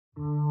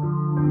Welcome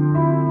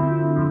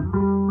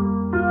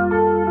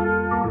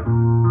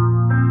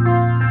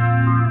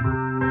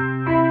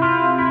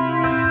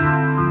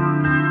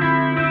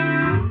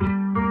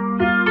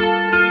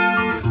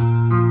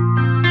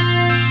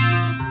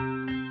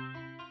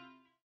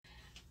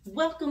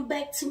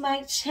back to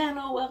my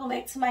channel. Welcome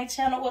back to my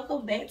channel.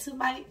 Welcome back to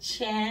my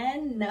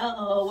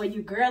channel. Where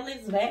your girl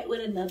is back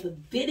with another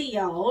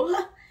video.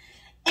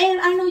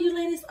 And I know you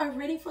ladies are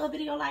ready for a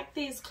video like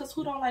this, because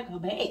who don't like a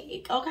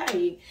bag?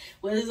 Okay,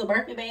 whether it's a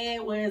Birkin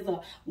bag, whether it's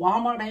a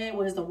Walmart bag,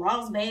 whether it's the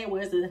Ross bag,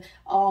 whether it's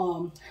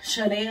a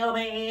Chanel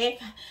bag,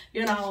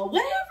 you know,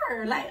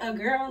 whatever. Like, a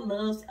girl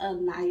loves a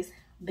nice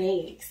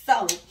bag.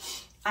 So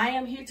I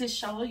am here to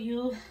show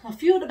you a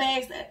few of the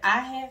bags that I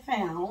have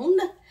found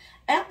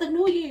after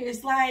New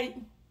Year's. Like,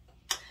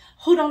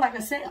 who don't like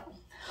a sale?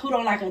 Who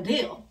don't like a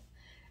deal?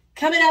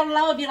 Comment down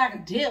below if you like a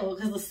deal,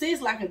 because the sis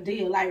like a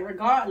deal. Like,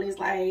 regardless,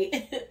 like,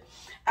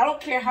 I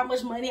don't care how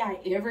much money I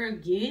ever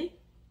get.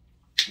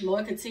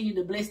 Lord continue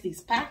to bless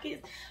these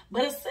pockets.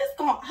 But a sis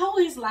gonna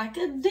always like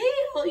a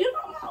deal. You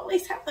know, I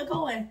always have to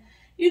go and,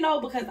 you know,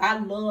 because I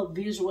love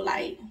visual.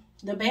 Like,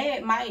 the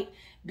bag might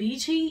be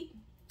cheap,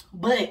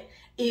 but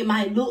it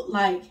might look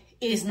like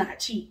it's not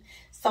cheap.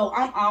 So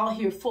I'm all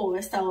here for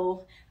it.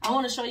 So I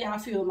want to show y'all a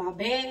few of my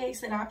bags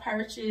that I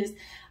purchased.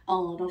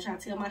 Don't try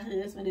to tell my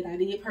husband that I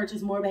did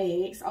purchase more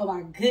bags. Oh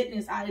my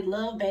goodness, I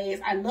love bags.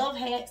 I love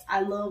hats.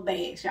 I love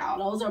bags, y'all.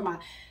 Those are my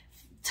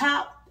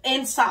top,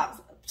 and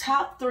socks.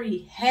 Top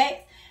 3: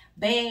 hats,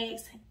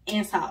 bags,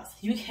 and socks.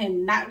 You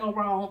cannot go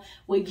wrong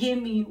with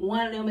giving me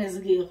one of them as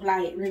a gift,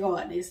 like,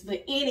 regardless.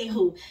 But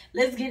anywho,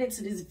 let's get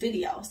into this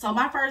video. So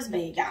my first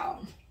bag,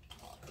 y'all.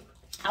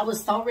 I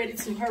was so ready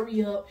to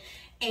hurry up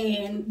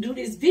and do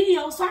this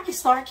video so I can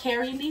start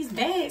carrying these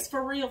bags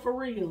for real, for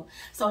real.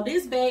 So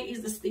this bag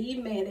is the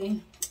Steve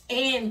Madden.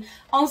 And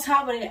on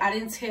top of that, I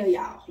didn't tell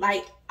y'all,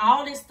 like,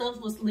 all this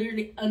stuff was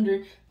literally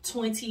under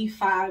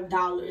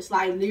 $25.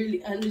 Like,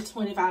 literally under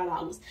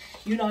 $25.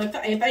 You know,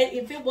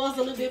 if it was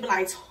a little bit,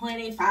 like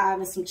 25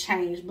 and some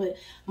change, but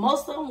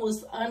most of them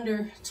was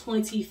under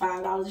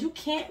 $25. You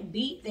can't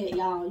beat that,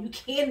 y'all. You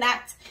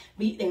cannot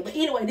beat that. But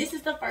anyway, this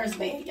is the first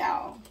bag,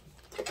 y'all.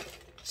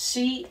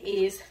 She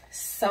is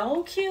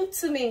so cute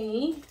to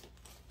me.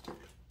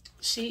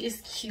 She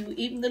is cute.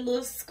 Even the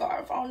little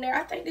scarf on there.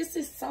 I think this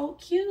is so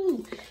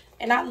cute.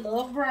 And I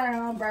love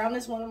brown. Brown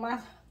is one of my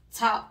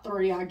top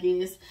 3, I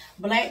guess.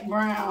 Black,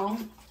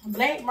 brown.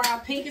 Black,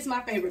 brown, pink is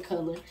my favorite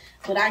color.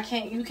 But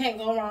you can't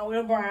go wrong with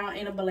a brown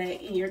and a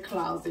black in your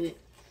closet.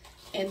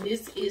 And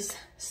this is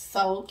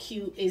so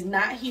cute. It's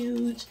not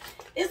huge.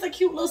 It's a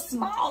cute little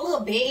small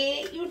little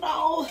bag, you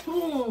know.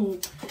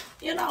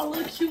 You know,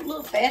 little cute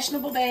little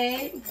fashionable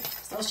bag.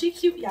 So she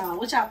cute, y'all.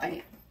 What y'all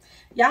think?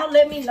 Y'all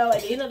let me know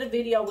at the end of the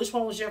video which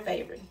one was your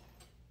favorite.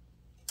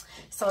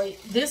 So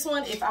this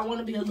one, if I want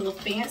to be a little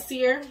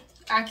fancier,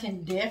 I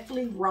can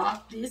definitely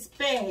rock this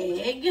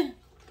bag.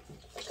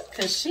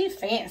 Because she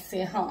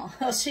fancy,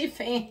 huh? She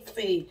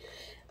fancy.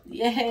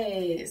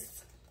 Yes.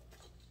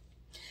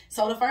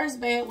 So the first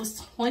bag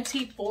was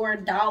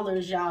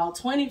 $24, y'all.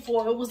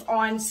 24. It was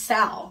on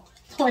sale.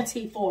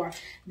 24.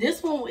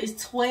 This one is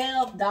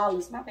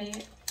 $12. My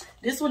bad.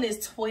 This one is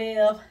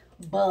 12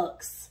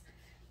 bucks.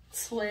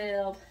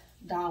 $12.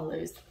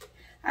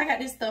 I got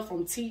this stuff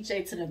from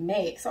TJ to the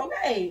Maxx.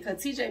 Okay,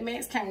 because TJ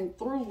Maxx came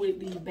through with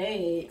these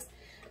bags.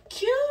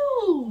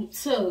 Cute.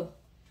 So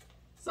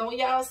when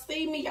y'all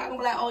see me, y'all gonna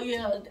be like, oh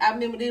yeah, I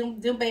remember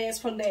them bags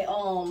from that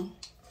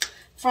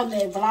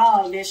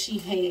vlog that she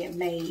had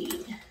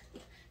made.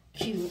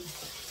 Cute.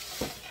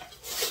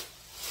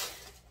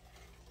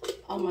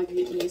 Oh my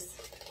goodness.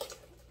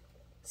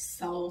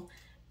 So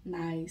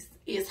nice.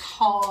 It's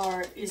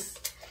hard. It's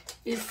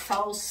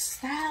so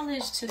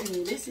stylish to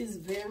me. This is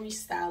very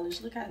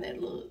stylish. Look how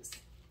that looks.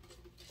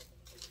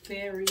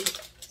 Very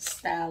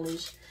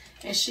stylish.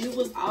 And she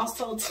was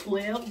also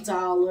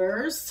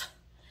 $12.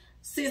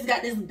 Sis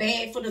got this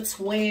bag for the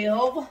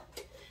 12.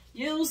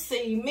 You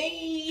see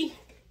me.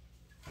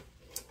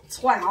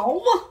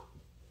 12.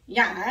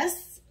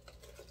 Yes.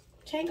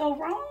 Can't go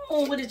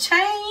wrong with a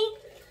chain.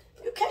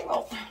 You can't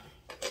go.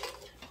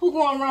 Who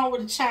going wrong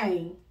with a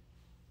chain?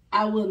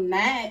 I will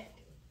not.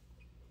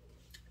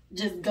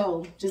 Just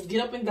go. Just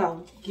get up and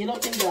go. Get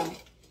up and go.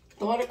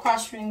 Throw it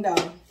across your and go.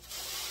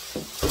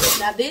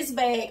 Now this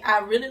bag, I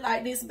really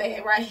like this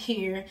bag right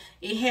here.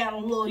 It had a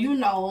little, you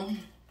know,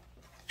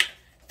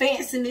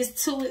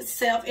 fanciness to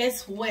itself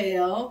as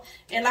well.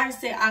 And like I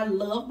said, I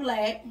love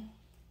black.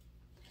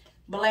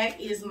 Black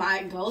is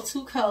my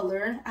go-to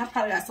color. I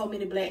probably got so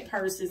many black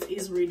purses.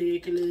 It's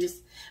ridiculous.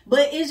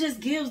 But it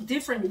just gives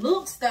different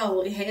looks,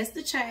 though. It has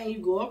the chain. You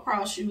go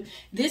across you.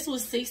 This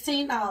was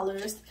 $16.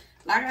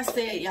 Like I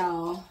said,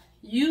 y'all,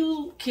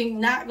 you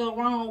cannot go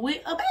wrong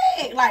with a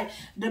bag. Like,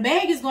 the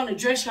bag is going to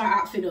dress your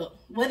outfit up.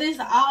 Whether it's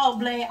all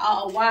black,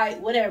 all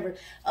white, whatever.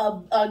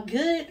 A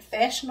good,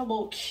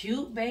 fashionable,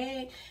 cute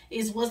bag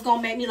is what's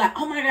going to make me like,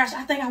 oh my gosh,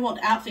 I think I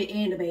want the outfit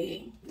and the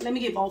bag. Let me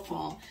get both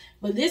of them.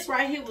 But this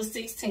right here was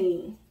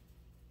 $16.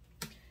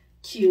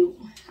 cute.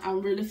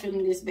 I'm really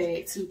feeling this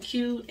bag too.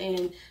 Cute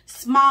and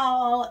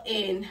small,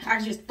 and I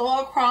just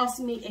throw across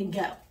me and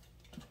go.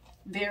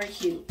 Very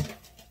cute.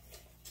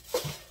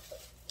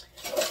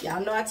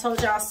 Y'all know I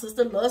told y'all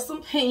sister loves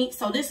some pink,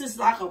 so this is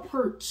like a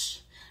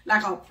perch,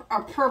 like a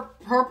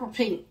purple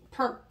pink.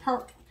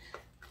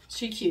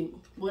 She cute.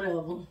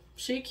 Whatever.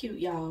 She cute,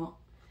 y'all.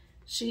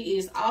 She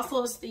is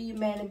also a Steve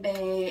Madden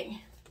bag.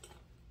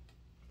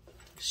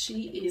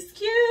 She is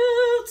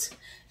cute.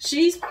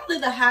 She's probably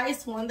the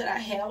highest one that I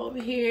have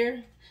over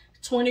here.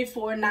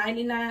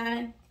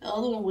 $24.99. The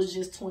other one was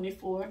just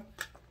 $24.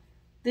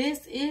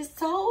 This is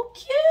so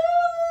cute.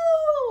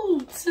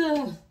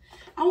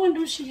 I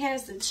wonder if she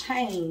has the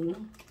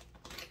chain.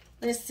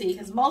 Let's see,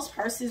 because most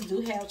purses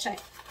do have chain.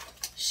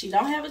 She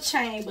don't have a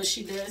chain, but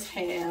she does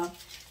have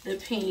the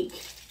pink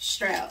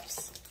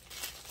straps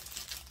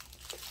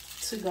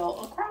to go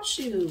across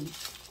you.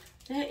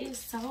 That is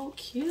so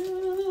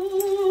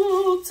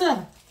cute.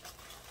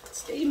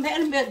 Steve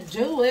Madden better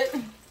do it.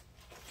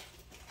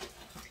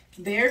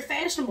 Very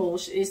fashionable.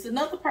 It's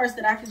another purse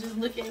that I can just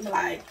look at and be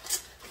like,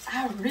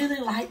 I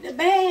really like the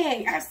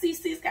bag. I see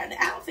sis got the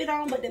outfit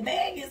on, but the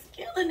bag is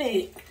killing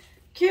it.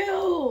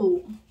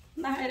 Cute.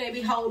 Now how they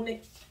be holding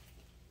it.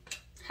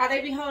 How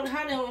they be holding,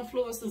 how the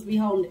influencers be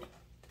holding it.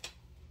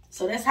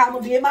 So that's how I'm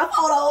gonna be in my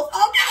photos.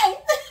 Okay.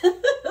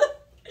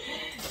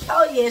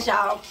 Oh yes,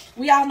 y'all.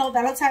 We all know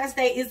Valentine's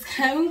Day is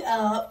coming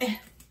up.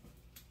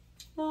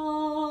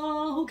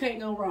 Oh, who can't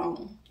go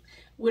wrong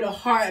with a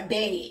heart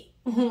bag?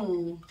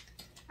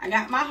 I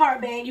got my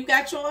heart bag. You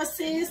got yours,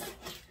 sis?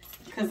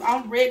 Because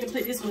I'm ready to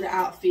put this with an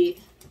outfit.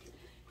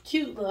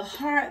 Cute little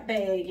heart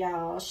bag,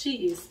 y'all.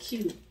 She is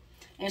cute.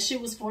 And she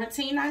was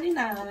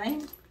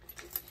 $14.99.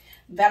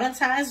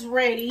 Valentine's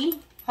ready.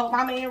 Hope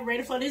my man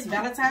ready for this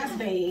Valentine's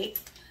bag.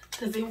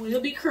 Because it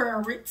will be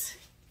current.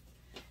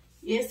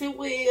 Yes, it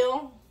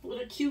will.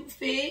 With a cute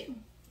fit.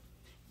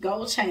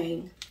 Gold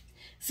chain.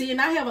 See,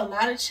 and I have a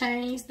lot of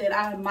chains that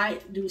I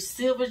might do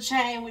silver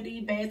chain with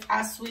these bags.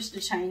 I switch the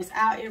chains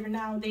out every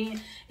now and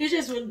then. It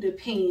just really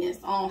depends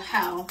on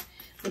how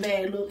the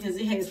bag look, because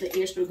it has the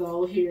extra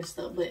gold here and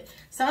stuff. But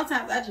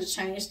sometimes I just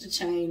change the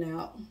chain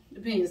out.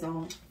 Depends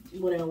on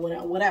whatever.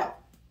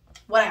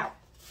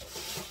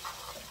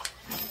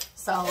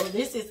 So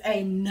this is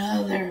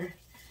another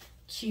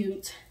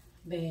cute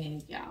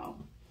bag, y'all.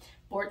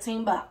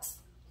 14 bucks.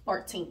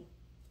 14.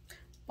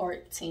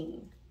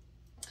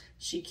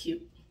 She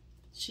cute.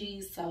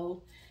 She's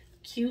so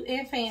cute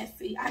and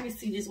fancy. I can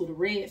see this with a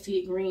red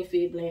fit, green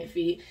fit, black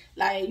fit.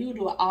 Like, you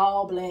do an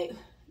all black,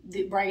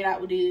 bring it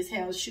out with this,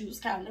 have shoes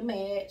kind of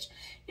match.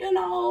 You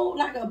know,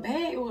 like a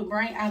bag would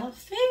bring out a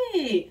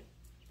fit.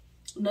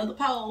 Another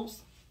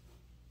pose.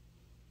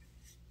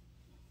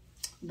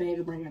 Bag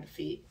would bring out a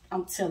fit.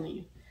 I'm telling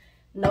you.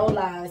 No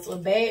lies. A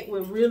bag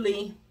would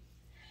really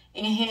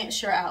enhance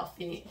your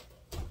outfit.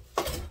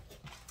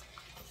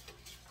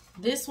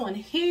 This one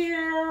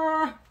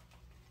here.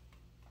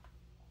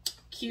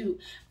 Cute.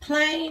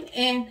 Plain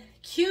and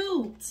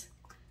cute.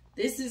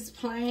 This is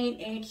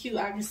plain and cute.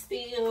 I can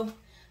still,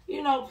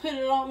 you know, put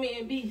it on me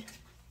and be,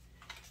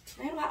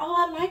 they're like,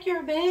 oh, I like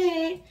your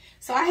bag.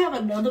 So I have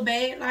another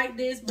bag like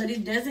this, but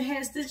it doesn't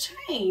have the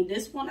chain.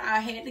 This one I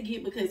had to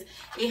get because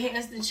it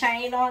has the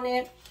chain on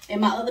it.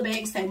 And my other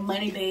bag say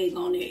money bag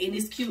on it. And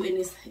it's cute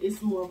and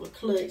it's more of a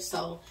clutch.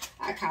 So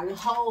I kind of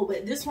hold.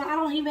 But this one, I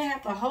don't even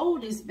have to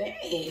hold this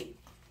bag.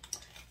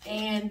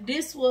 And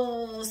this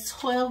was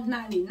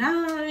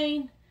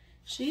 $12.99.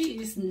 She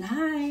is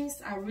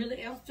nice. I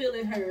really am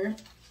feeling her.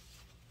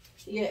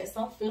 Yes,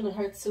 I'm feeling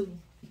her too.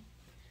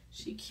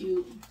 She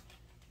cute.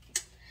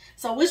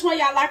 So which one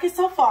y'all liking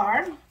so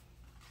far?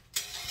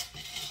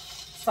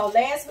 So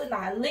last but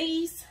not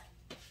least.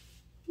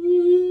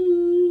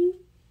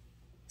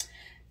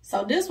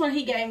 So this one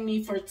he gave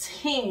me for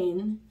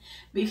 10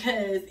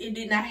 because it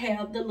did not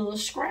have the little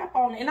scrap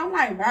on it. And I'm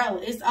like, bro,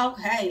 it's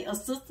okay. A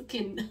sister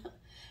can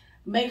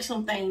make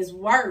some things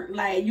work.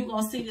 Like, you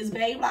gonna see this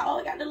babe like, oh,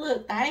 it got the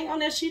little thing on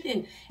there. She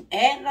didn't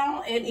add it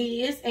on, and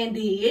is and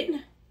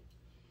did.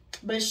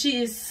 But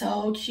she is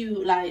so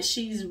cute. Like,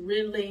 she's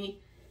really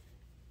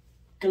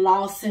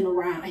glossing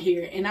around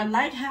here. And I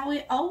like how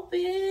it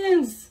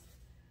opens.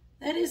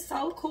 That is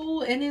so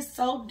cool. And it's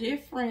so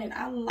different.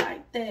 I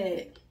like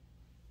that.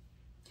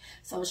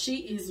 So she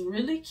is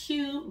really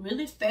cute,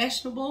 really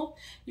fashionable.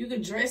 You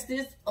could dress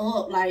this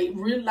up like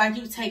really like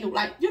you take it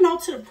like, you know,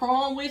 to the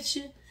prom with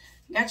you.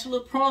 Got your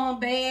little prom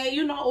bag,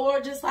 you know,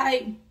 or just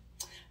like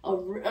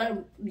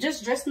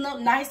just dressing up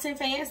nice and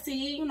fancy,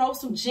 you know,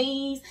 some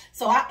jeans.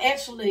 So I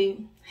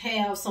actually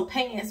have some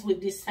pants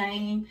with this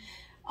same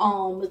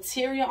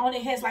material on it.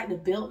 It has like the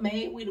belt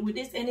made with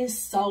this, and it's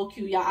so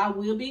cute, y'all. I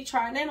will be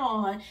trying it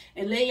on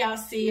and let y'all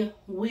see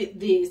with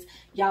this.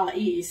 Y'all, it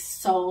is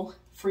so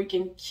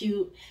freaking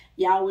cute.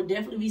 Y'all will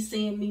definitely be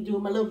seeing me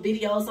doing my little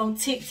videos on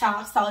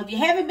TikTok. So if you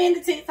haven't been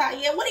to TikTok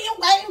yet, what are you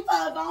waiting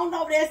for? Go on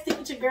over there, see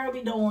what your girl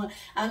be doing.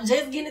 I'm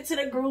just getting into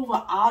the groove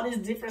of all this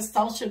different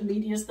social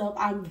media stuff.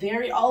 I'm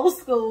very old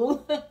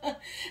school.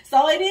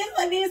 So it is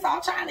what it is.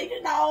 I'm trying to,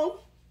 you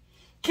know,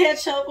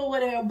 catch up or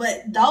whatever.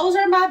 But those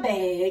are my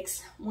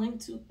bags. 1,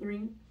 2,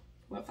 3,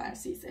 4, 5,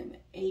 6, 7,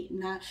 8,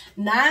 9.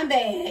 9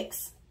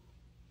 bags.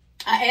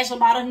 I actually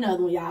bought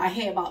another one, y'all. I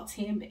had about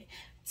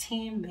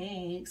 10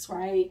 bags,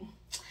 right?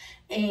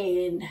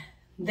 And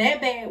that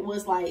bag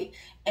was like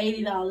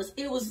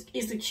 $80.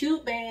 It's a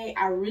cute bag.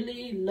 I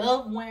really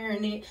love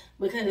wearing it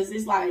because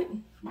it's like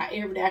my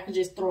everyday. I can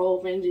just throw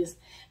over and just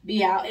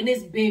be out. And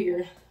it's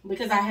bigger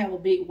because I have a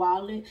big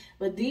wallet.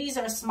 But these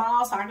are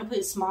small, so I can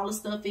put smaller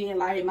stuff in,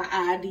 like my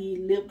ID,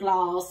 lip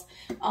gloss,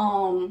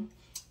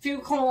 few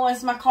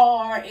coins, my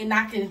card, and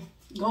I can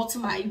go to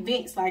my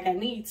events like I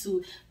need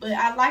to. But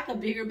I like a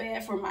bigger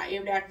bag for my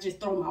everyday. I can just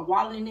throw my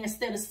wallet in there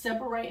instead of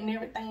separating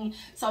everything.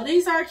 So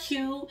these are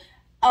cute.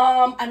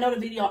 I know the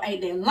video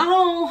ain't that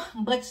long,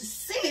 but your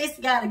sis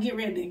gotta get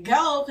ready to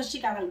go because she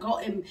gotta go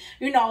and,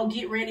 you know,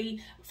 get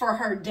ready for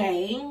her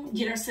day,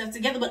 get herself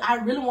together. But I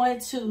really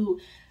wanted to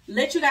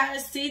let you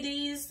guys see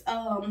these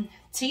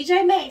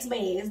TJ Maxx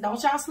bags.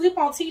 Don't y'all sleep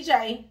on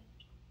TJ.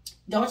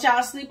 Don't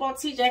y'all sleep on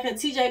TJ, because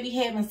TJ be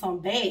having some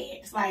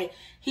bags. Like,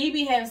 he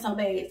be having some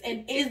bags.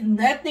 And it's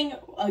nothing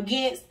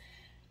against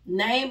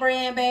name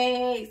brand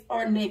bags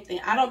or nothing.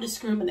 I don't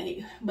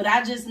discriminate. But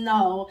I just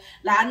know,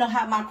 like, I know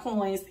how my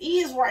coins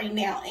is right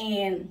now.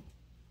 And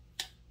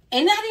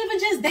not even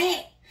just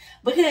that.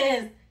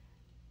 Because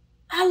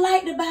I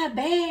like to buy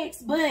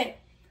bags, but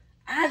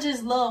I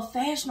just love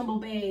fashionable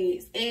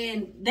bags,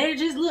 and they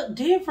just look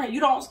different.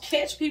 You don't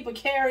catch people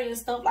carrying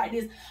stuff like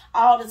this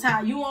all the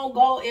time. You won't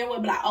go everywhere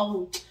but like,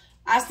 oh,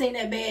 I seen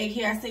that bag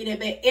here, I seen that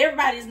bag.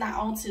 Everybody's not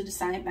onto the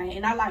same thing,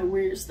 and I like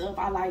weird stuff.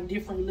 I like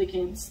different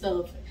looking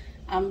stuff.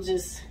 I'm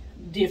just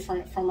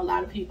different from a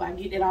lot of people. I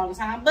get that all the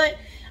time, but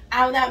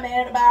I'm not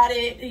mad about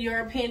it.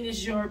 Your opinion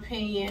is your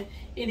opinion.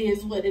 It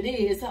is what it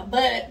is.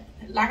 But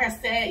like I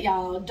said,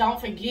 y'all,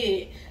 don't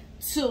forget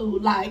to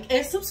like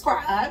and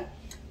subscribe.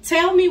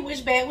 Tell me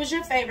which bag was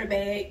your favorite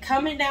bag.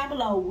 Comment down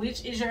below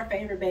which is your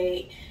favorite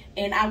bag.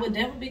 And I would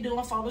definitely be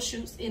doing photo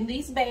shoots in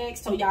these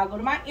bags. So y'all go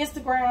to my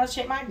Instagram,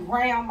 check my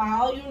gram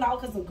mall, you know,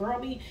 because the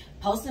girl be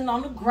posting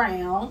on the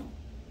ground.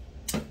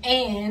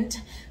 And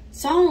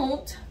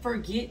don't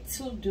forget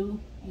to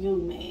do you,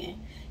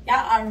 man.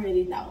 Y'all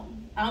already know.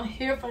 I'm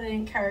here for the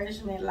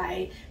encouragement,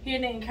 like here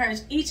to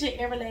encourage each and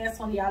every last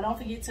one of y'all. Don't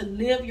forget to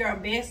live your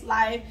best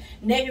life.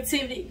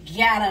 Negativity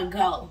gotta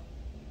go.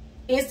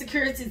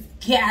 Insecurities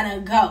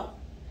gotta go.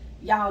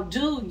 Y'all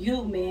do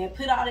you, man.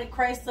 Put all that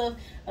crazy stuff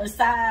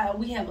aside.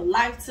 We have a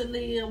life to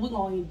live. We're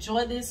gonna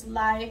enjoy this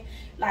life.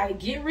 Like,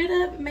 get rid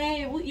of it,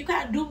 man. You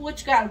gotta do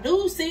what you gotta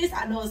do, sis.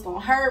 I know it's gonna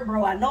hurt,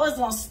 bro. I know it's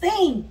gonna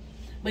sting,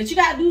 but you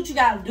gotta do what you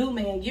gotta do,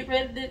 man. Get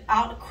rid of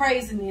all the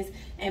craziness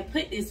and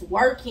put this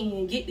work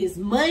in. Get this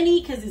money,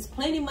 because there's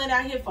plenty of money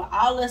out here for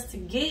all us to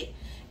get.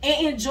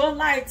 And enjoy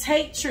life.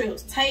 Take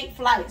trips. Take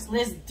flights.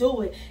 Let's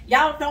do it.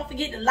 Y'all don't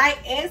forget to like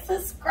and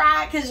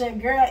subscribe, because your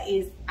girl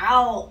is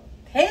out.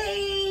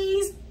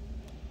 Peace.